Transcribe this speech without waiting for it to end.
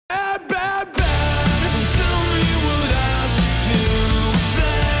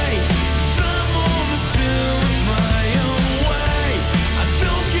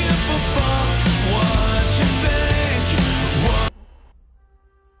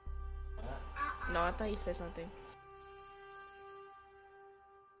No, I thought you said something.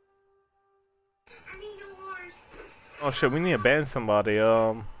 Oh shit, we need to ban somebody.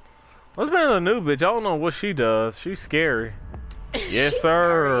 Let's ban the new bitch. I don't know what she does. She's scary. Yes,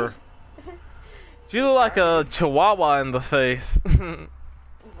 sir. She look like a chihuahua in the face. Bruh.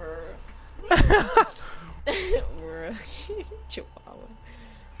 Chihuahua.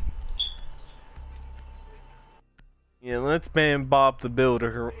 Yeah, let's ban Bob the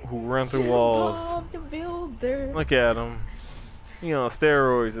Builder who run through walls. Bob the Builder. Look at him. He on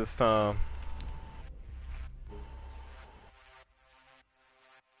steroids this time.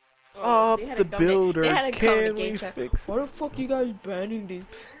 Bob the Builder, can we fix it? Why the fuck you guys banning this?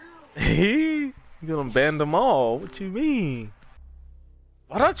 You gonna ban them all? What you mean?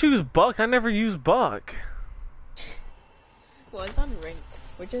 Why don't you use Buck? I never use Buck. Well, it's on rank.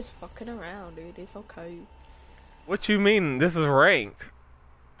 We're just fucking around, dude. It's okay. What you mean? This is ranked.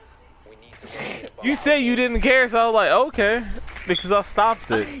 You said you didn't care, so I was like, okay, because I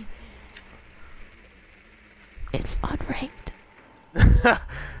stopped it. It's unranked.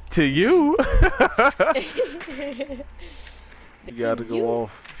 To you? You gotta go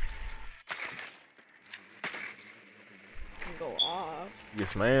off. Go off.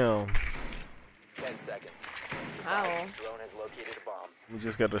 Yes, ma'am. 10 seconds. How? Drone has located a bomb. We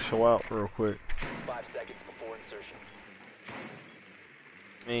just gotta show out real quick. 5 seconds before insertion.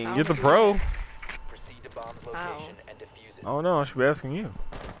 I mean, you're the pro. Proceed to bomb's location and defuse it. Oh no, I should be asking you.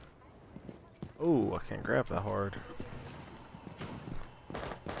 Oh, I can't grab that hard.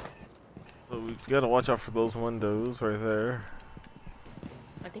 So we gotta watch out for those windows right there.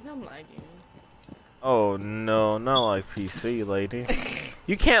 I think I'm lagging. Oh no, not like PC, lady.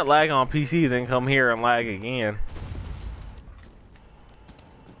 You can't lag on PC, then come here and lag again.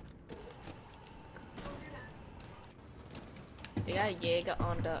 They got Jaeger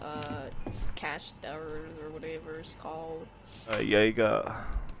on the cash stores or whatever it's called. Jaeger.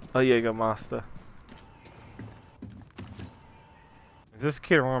 Oh, Jaeger Master. If this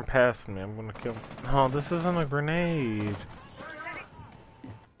kid run past me, I'm gonna kill him. Oh, this isn't a grenade.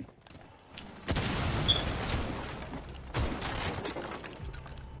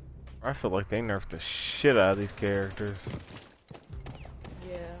 I feel like they nerfed the shit out of these characters.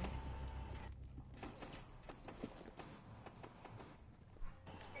 Yeah.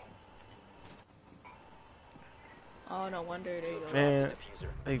 Oh, no wonder they go. Man,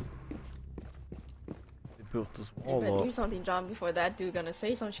 they built this You wall better up. do something, John, before that dude gonna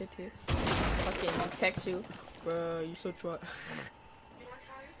say some shit to you. Fucking text you, bruh, you so dry.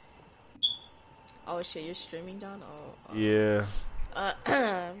 Oh shit, you're streaming, John? Oh. Yeah.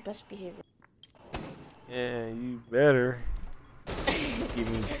 Best behavior. Yeah, you better. Get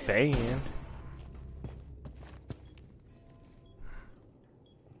me banned.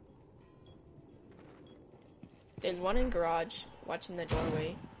 There's one in garage, watching the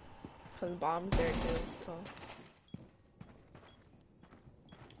doorway. Cause bombs there too, so.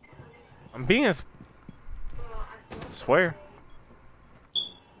 I'm being swear.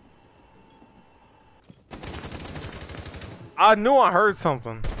 I knew I heard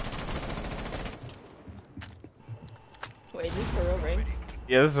something. Wait, is this for real, right?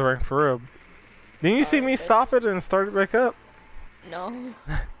 Yeah, this is right for real. Didn't you see me stop it and start it back up? No.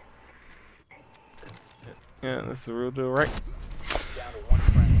 Yeah, this is a real deal, right? Down to 1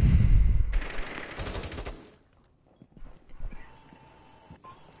 friend.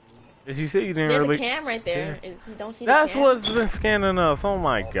 As you said, you didn't There's really. a cam right there. Yeah. You don't see That's the cam? what's been scanning us. Oh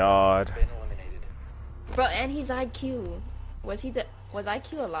my god. Been eliminated. Bro, and he's IQ. Was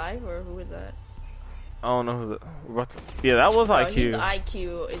IQ alive or who was that? I don't know who the. Yeah, that was Bro, IQ. he's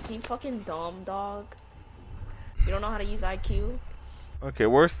IQ. Is he fucking dumb, dog? You don't know how to use IQ? Okay,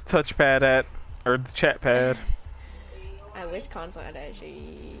 where's the touchpad at? Or the chat pad? I wish console had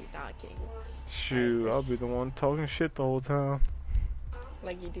actually not kidding. Shoot, I'll be the one talking shit the whole time.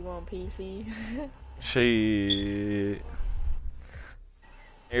 Like you do on PC. Shit.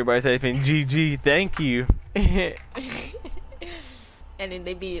 Everybody typing GG, thank you. And then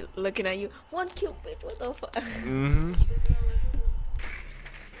they be looking at you, one kill, bitch, what the fuck? Mm-hmm.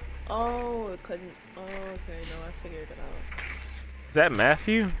 Oh, it couldn't. Oh, okay, no, I figured it out. Is that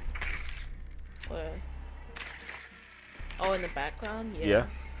Matthew? What? Oh, in the background? Yeah. Yeah.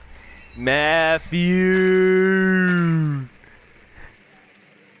 Matthew!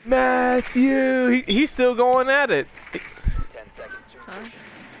 Matthew! He's still going at it. 10 seconds. Huh?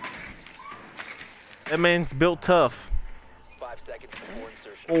 That man's built tough. 5 seconds before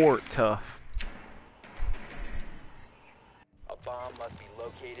insertion. Or tough. A bomb must be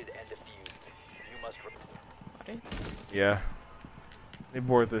located and defused. You must. What? Yeah. They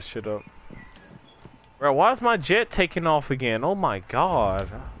board this shit up. Bro, why is my jet taking off again? Oh my god.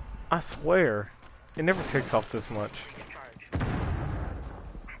 I swear. It never takes off this much.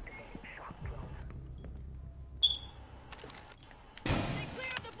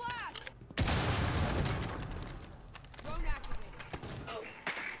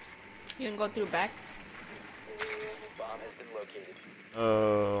 You can go through back. Bomb has been located.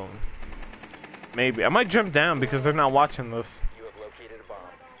 Maybe. I might jump down because they're not watching this. You have located a bomb.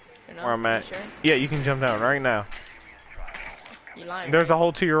 You know, Where I'm at. you sure? Yeah, you can jump down right now. You lying? There's a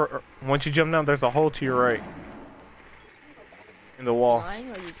hole to your... Once you jump down, there's a hole to your right. In the You wall.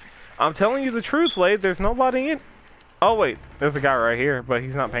 lying or you? I'm telling you the truth, Lade. There's nobody in... Oh, wait. There's a guy right here, but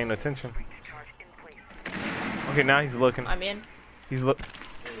he's not paying attention. Okay, now he's looking. I'm in. He's look...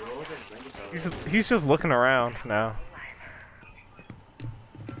 He's just looking around now.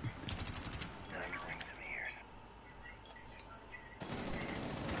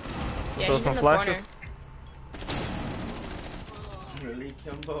 Yeah, So he's some in the flashes? corner. Really,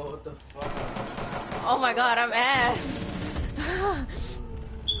 Kimbo? What the fuck? Oh my god, I'm ass.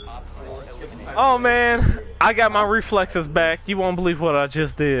 Oh man, I got my reflexes back. You won't believe what I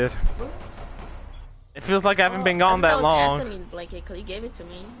just did. It feels like I haven't been gone that long. Anthony's blanket, cause he gave it to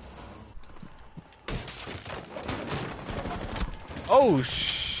me. Oh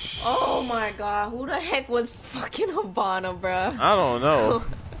Oh my god, who the heck was fucking Habana, bruh? I don't know.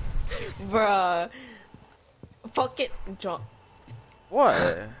 Bruh. Fucking John. What?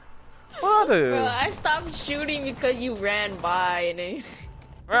 What? Bruh, I stopped shooting because you ran by and then...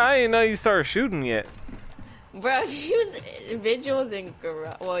 Bro, I didn't know you started shooting yet. Bruh, he was Vigil's in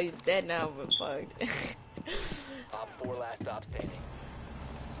garage. Well, he's dead now, but fuck. Op 4 last stop standing.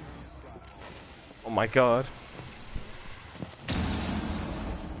 Oh my god.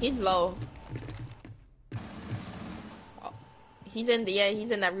 He's low. Oh, he's in the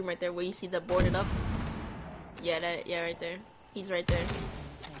he's in that room right there where you see the boarded up. Yeah, right there. He's right there.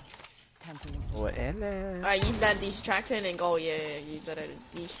 What? Alright, use that distraction and go. Yeah, use that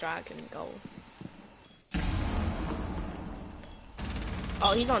distract and go.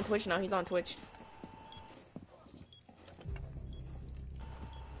 Oh, he's on Twitch now. He's on Twitch.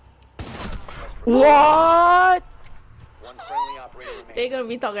 What? One friendly operator remaining. They gonna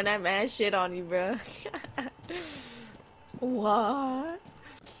be talking that mad shit on you, bro. What?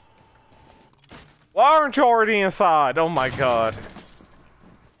 Why aren't you already inside? Oh my god.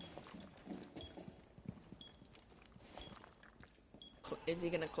 Is he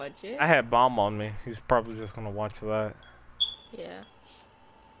gonna clutch it? I had bomb on me. He's probably just gonna watch that. Yeah.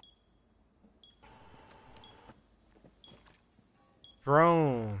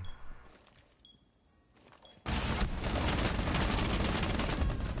 Drone.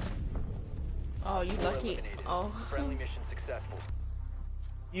 Oh, you lucky. Oh. Friendly mission successful.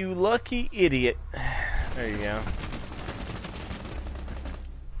 You lucky idiot. There you go.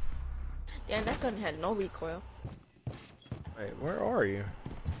 Damn, that gun had no recoil. Wait, where are you?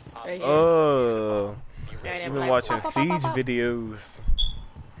 Right here. Oh. Right, You've I'm been like, watching pop, pop, Siege pop, pop. videos.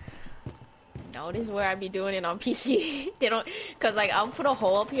 No, this is where I be doing it on PC. They don't, cause like I'll put a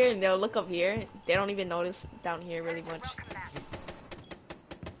hole up here and they'll look up here. They don't even notice down here really much.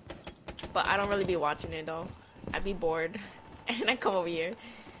 But I don't really be watching it though. I be bored, and I come over here.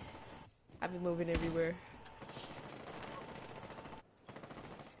 I be moving everywhere.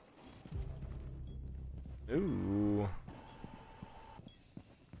 Ooh.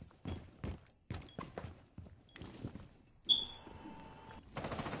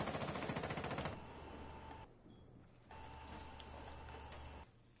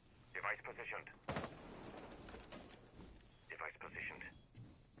 Device positioned. Device positioned.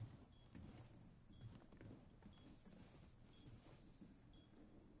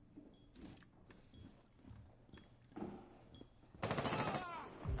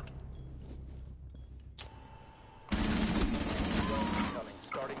 Coming.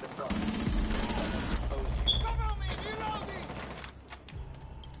 Starting the front. Expose you.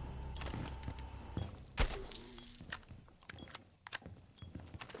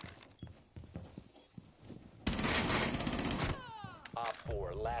 Op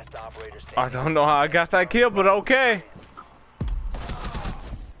 4 last operator I standing. don't know how I got that kill, but okay.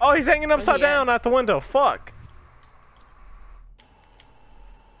 Oh, he's hanging upside he at? down out the window. Fuck.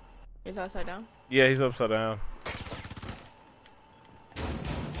 Is that upside down? Yeah, he's upside down.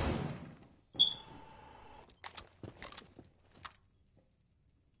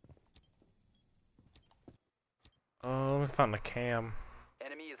 Oh, let me find the cam.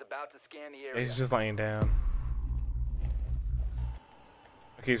 Enemy is about to scan the area. He's just laying down.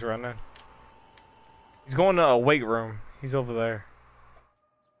 Okay, he's running. He's going to a weight room. He's over there.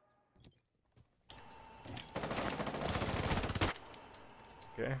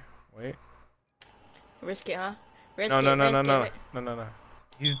 Okay, wait. Risk it, huh? Risk No, it, no, no, no, risk no, it. no, no, no.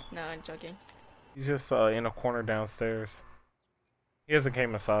 He's No, I'm joking. he's just in a corner downstairs. He hasn't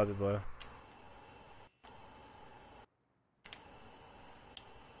came inside though.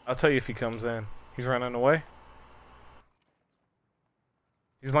 I'll tell you if he comes in. He's running away.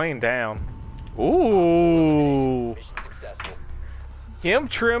 He's laying down. Ooh. Mission successful. Him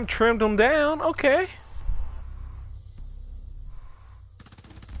trimmed him down. Okay.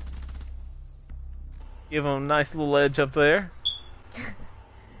 Give him a nice little edge up there.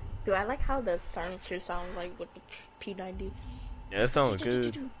 Dude, I like how the silencer sounds like with the P90. Yeah, that sounds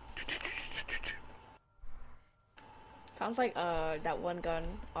good. Sounds like that one gun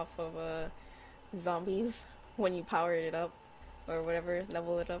off of zombies when you power it up or whatever,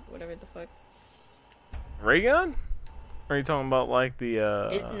 level it up, whatever the fuck. Ray gun? Or are you talking about like the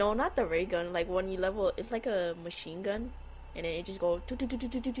No, not the ray gun. Like when you level, it's like a machine gun, and then it just goes.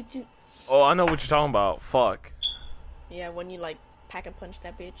 Oh, I know what you're talking about. Fuck. Yeah, when you like pack and punch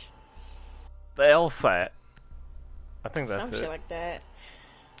that bitch. The LSAT. I think that's Some it. shit like that.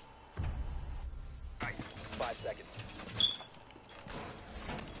 5 seconds.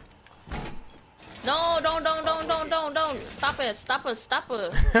 No, don't. Stop it. Stop it. Stop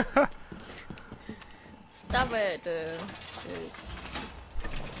it.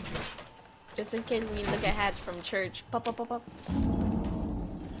 Just in case we look at hats from church. Pop.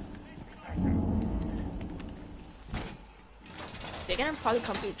 They're gonna probably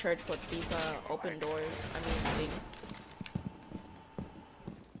come to church with these open doors. I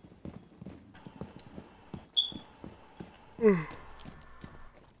mean,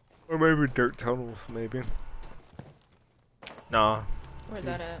 Or maybe dirt tunnels, maybe. Nah. where's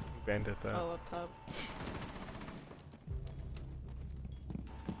that at? Bandit that. Oh, up top.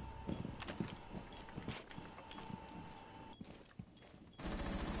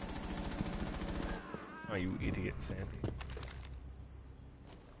 Oh, you idiot, Sandy.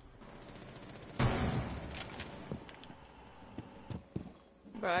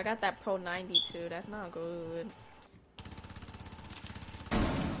 Bro, I got that Pro 92. That's not good.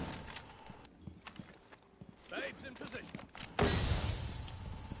 Babes in position.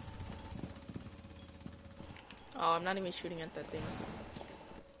 Oh, I'm not even shooting at that thing.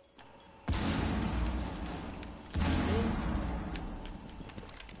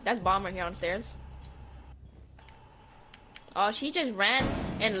 That's bomb right here on stairs. Oh, she just ran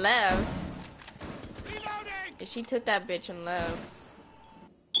and left. Reloading! And she took that bitch and left.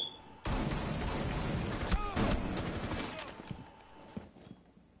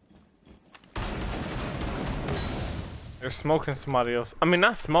 They're smoking somebody else. I mean,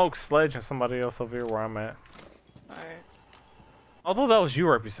 not smoke, sledging somebody else over here where I'm at. Alright. Although that was you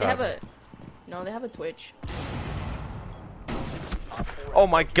right They beside have me. No, they have a Twitch. Oh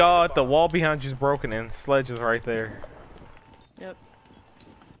my god, the wall behind you's broken and Sledge is right there. Yep.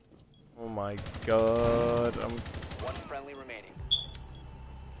 Oh my god. One friendly remaining.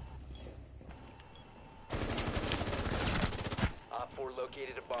 Op 4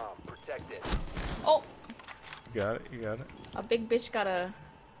 located a bomb. Protect it. Oh! You got it, you got it. A big bitch got a...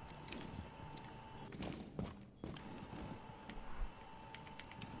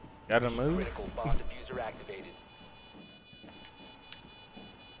 Gotta move. Critical bomb diffuser activated.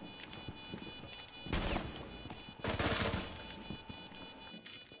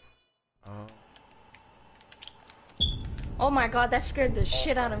 Oh. Oh my god, that scared the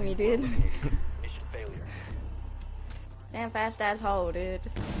shit out of me, dude. Mission failure. Damn fast ass hoe, dude.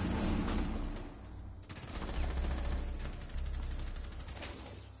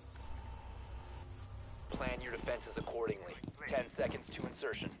 Plan your defenses accordingly. 10 seconds to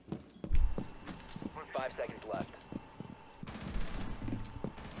insertion. 5 seconds left.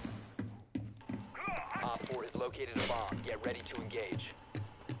 Op 4 has located a bomb. Get ready to engage.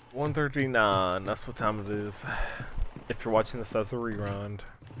 1:39, that's what time it is. If you're watching this as a rerun.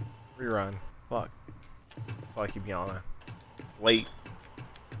 Rerun. Fuck. That's why I keep yawning. Late.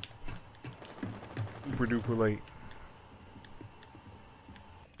 Super duper late.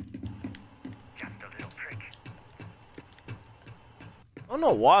 Just a little trick. I don't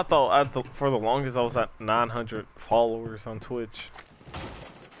know why I thought for the longest I was at 900 followers on Twitch.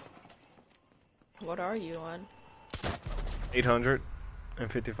 What are you on?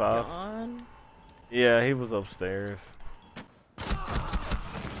 855. You're on? Yeah, he was upstairs.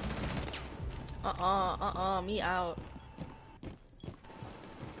 Me out.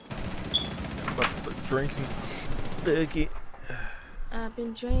 About to start drinking. Biggie. I've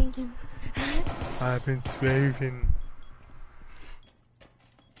been drinking. I've been smoking.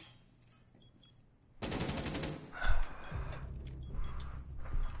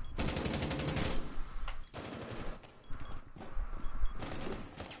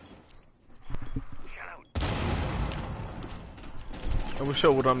 I will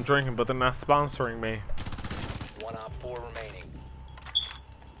show what I'm drinking, but they're not sponsoring me. 1 op 4 remaining.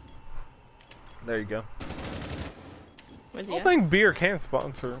 There you go. Where's I he don't at? think beer can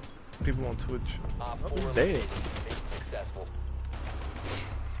sponsor people on Twitch. Op Oh, 4 he's eliminated. dead. Mission successful.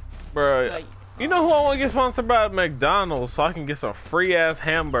 Bro, Like, you know who I want to get sponsored by? McDonald's, so I can get some free ass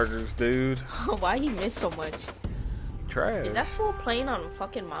hamburgers, dude. why he missed so much? Trash. Is that fool playing on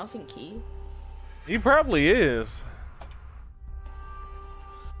fucking mouse and key? He probably is.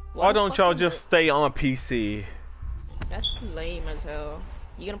 Why don't y'all just stay on PC? That's lame as hell.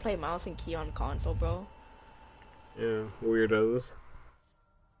 You gonna play mouse and key on console, bro? Yeah, weirdos.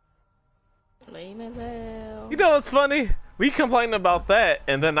 Lame as hell. You know what's funny? We complain about that,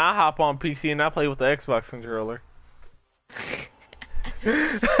 and then I hop on PC and I play with the Xbox controller.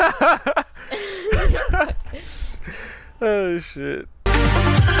 Oh shit.